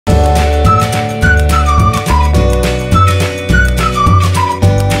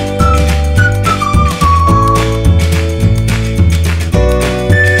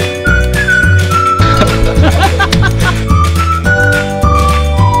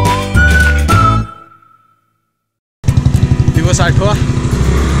दिवस 8वा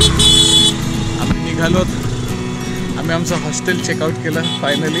आम्ही निघालोत. आम्ही आमचं हॉस्टेल चेकआउट केलं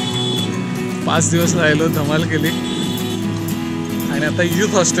फायनली. 5 दिवस राहिलो, धमाल केली आणि आता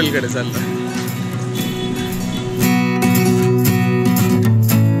युथ हॉस्टेलकडे चाललो.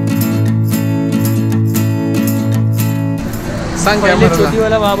 सांग क्या छोटी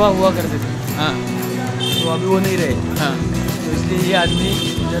वाला बाबा हुआ करते थे. हाँ तो अभी वो नहीं रहे. हाँ तो इसलिए ये आदमी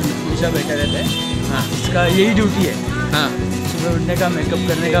इधर हमेशा बैठा रहता है. हाँ इसका यही ड्यूटी है. हाँ सुबह उठने का, मेकअप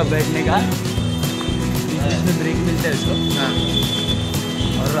करने का, बैठने का, इसमें ब्रेक मिलता है इसको. हाँ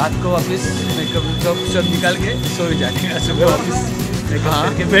और रात को वापस मेकअप सब निकाल के सो जाने का. सुबह वापस मेकअप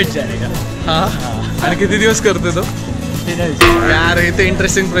करके बैठ जाने का. हाँ आणि किती दिवस करते तो? यार हे ते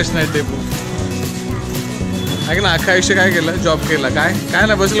इंटरेस्टिंग प्रश्न आहे ते. ऐक ना, अख्खा आयुष्य काय केलं? जॉब केला. काय काय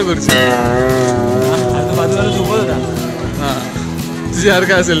ना बसलो घरचं. बाजूला झोपत होता. हां तुझी यार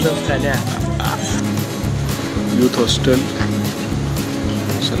काय असेल तर चाल्या. युथ हॉस्टेल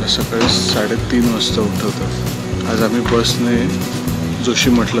चला सकाळी 3:30 वाजता उठवतात. आज आम्ही बसने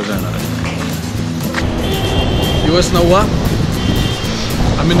जोशीमठला जाणार आहे. दिवस 9वा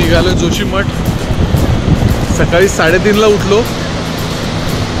आम्ही निघालो जोशीमठ. सकाळी 3:30ला उठलो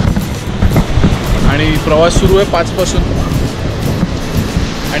आणि प्रवास सुरू आहे 5 पासून.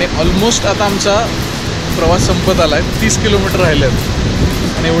 आणि ऑलमोस्ट आता आमचा प्रवास संपत आला आहे. 30 किलोमीटर राहिले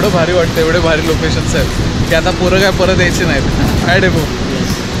आहेत आणि एवढं भारी वाटतं, एवढे भारी लोकेशन्स आहेत की आता पोरं काय परत यायचे नाहीत. काय डेपो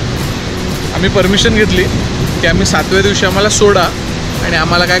आम्ही परमिशन घेतली की आम्ही 7व्या दिवशी आम्हाला सोडा आणि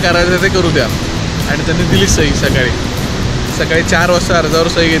आम्हाला काय करायचं ते करू द्या. आणि त्यांनी दिली सही. सकाळी 4 वाजता अर्जावर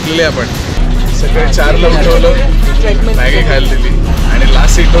सही घेतलेली आपण. सकाळी 4ला उठवलं, मॅगी खायला दिली आणि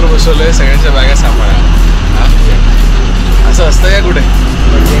लास्ट सीटवर बसवलं आहे. सगळ्यांच्या बॅगा सांभाळा. असं असतं या कुठे?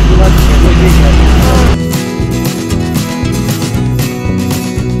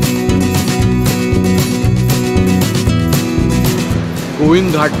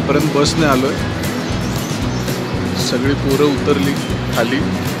 गोविंद घाटपर्यंत बसने आलो आहे. सगळी पोरं उतरली खाली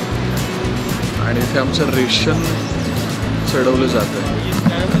आणि इथे आमचं रेशन चढवलं जात आहे.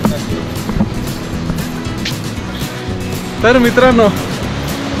 तर मित्रांनो,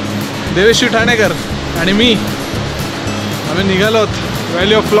 देवेशू ठाणेकर आणि मी आम्ही निघालो आहोत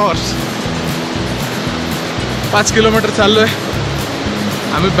व्हॅली ऑफ फ्लॉवर्स. 5 किलोमीटर चाललो आहे.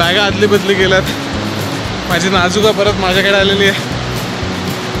 आम्ही बॅगा आदली बदली केल्यात. माझी नाजुका परत माझ्याकडे आलेली आहे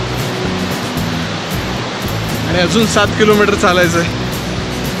आणि अजून 7 किलोमीटर चालायचं आहे.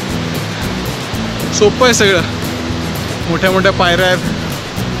 सोपं आहे सगळं. मोठ्या मोठ्या पायऱ्या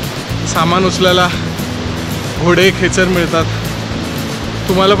आहेत. सामान उचलायला घोडे खेचर मिळतात.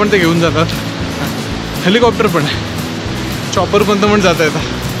 तुम्हाला पण ते घेऊन जातात. हेलिकॉप्टर पण आहे. चॉपर पण जाता येतात.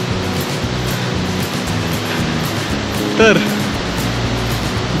 तर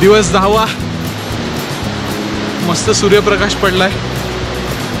दिवस 10वा. मस्त सूर्यप्रकाश पडलाय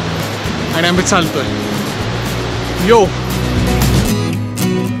आणि आम्ही चालतोय. यो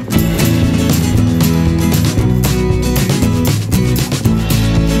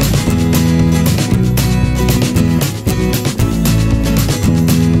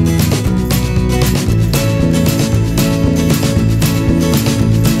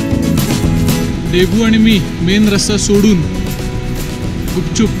देबू आणि मी मेन रस्ता सोडून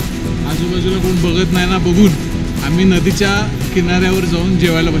गुपचूप आजूबाजूला कोण बघत नाही ना बघून आम्ही नदीच्या किनाऱ्यावर जाऊन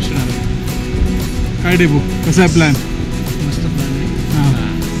जेवायला बसणार आहोत. काय डेबू, कसा आहे प्लॅन? मस्त प्लॅन आहे. हां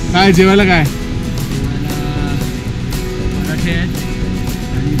काय जेवायला? काय पराठे आहेत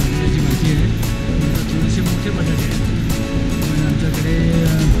आणि बटाट्याची भाजी आहे. थोडेसे मोठे बटाटे आहेत. पण आमच्याकडे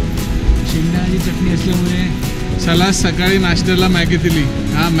शेंगदाण्याची चटणी असल्यामुळे चला सकाळी नाश्त्याला मॅगी दिली.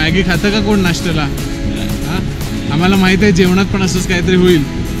 हां मॅगी खातं का कोण नाश्त्याला? हां आम्हाला माहीत आहे जेवणात पण असंच काहीतरी होईल.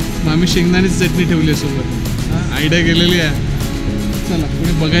 मग आम्ही शेंगदाण्याची चटणी ठेवली सोबत. हां आयडिया केलेली आहे. चला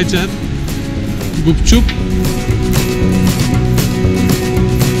पुढे बघायच्यात गुपचूप.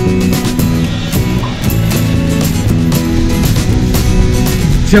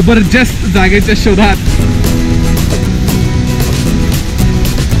 जबरदस्त जागेच्या शोधात.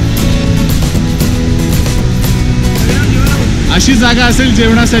 अशी जागा असेल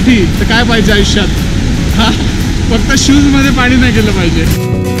जेवणासाठी तर काय पाहिजे आयुष्यात? हा फक्त शूज मध्ये पाणी नाही गेलं पाहिजे.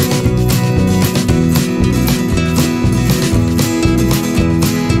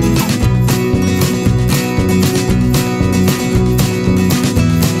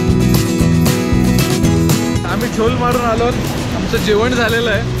 आम्ही झोल मारून आलो. आमचं जेवण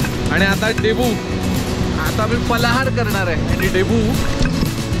झालेलं आहे आणि आता डेबू आता आम्ही फलाहार करणार आहे आणि डेबू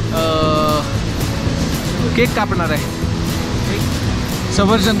केक कापणार आहे.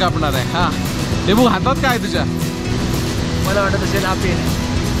 सफरचंद कापणार आहे. हां डेबू हातात काय तुझ्या? मला वाटत असेल हा पेन आहे,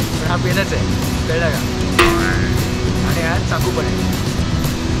 पण हा पेनच आहे. कळला का? आणि हा चाकू पण आहे.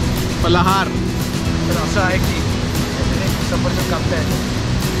 फलाहार. तर असं आहे की सफरचंद कापता येतं.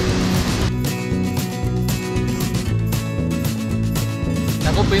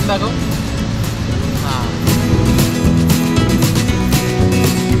 दाखव पेन दाखव. हां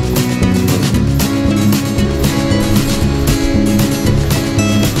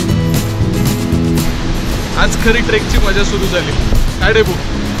आज खरी ट्रेकची मजा सुरू झाली. काय डेबू?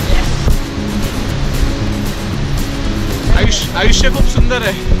 आयुष्य खूप सुंदर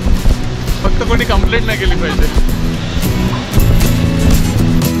आहे, फक्त कोणी कंप्लेंट नाही केली पाहिजे.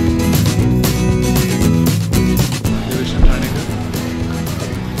 देवेशू ठाणेकर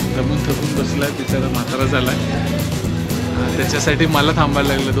दमून थकून बसलाय, बिचारा म्हातारा झालाय. त्याच्यासाठी मला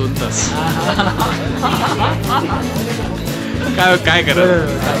थांबायला लागलं 2 तास. काय करा,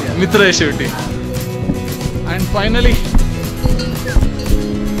 मित्र आहे शेवटी. अँड फायनली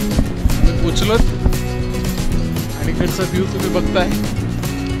आम्ही पोचलोत आणि इकडचा व्ह्यू तुम्ही बघताय.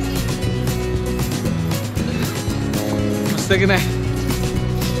 मस्त की नाही?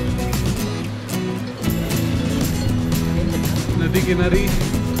 नदी किनारी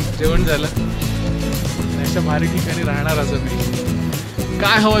जेवण झालं. अशा भारी ठिकाणी राहणार आज मी.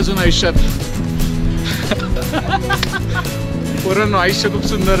 काय हवं अजून आयुष्यात? पोरांनो, आयुष्य खूप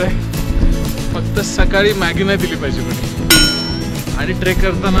सुंदर आहे, फक्त सकाळी मॅगी नाही दिली पाहिजे कोणी, आणि ट्रेक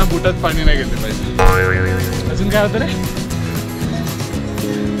करताना बुटात पाणी नाही गेले पाहिजे. अजून काय होतं रे?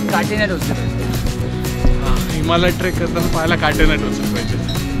 काटे नाही टोचले पाहिजे. हां, हिमालय ट्रेक करताना पाहायला काटे नाही टोचले पाहिजे.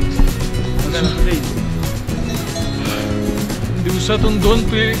 दिवसातून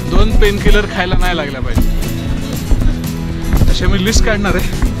 2 पेन किलर खायला नाही लागल्या पाहिजे. अशा मी लिस्ट काढणार आहे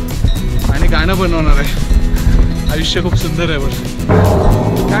आणि गाणं बनवणार आहे. आयुष्य खूप सुंदर आहे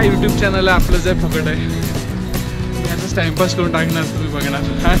बरं. काय यूट्यूब चॅनल आहे आपलं, जे फुकट आहे, याचाच टाइमपास करून टाकणार, तुम्ही बघणार.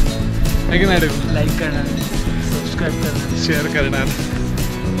 हां आहे की नाही? लाईक करणार, सबस्क्राईब करणार, शेअर करणार,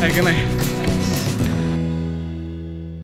 आहे की नाही?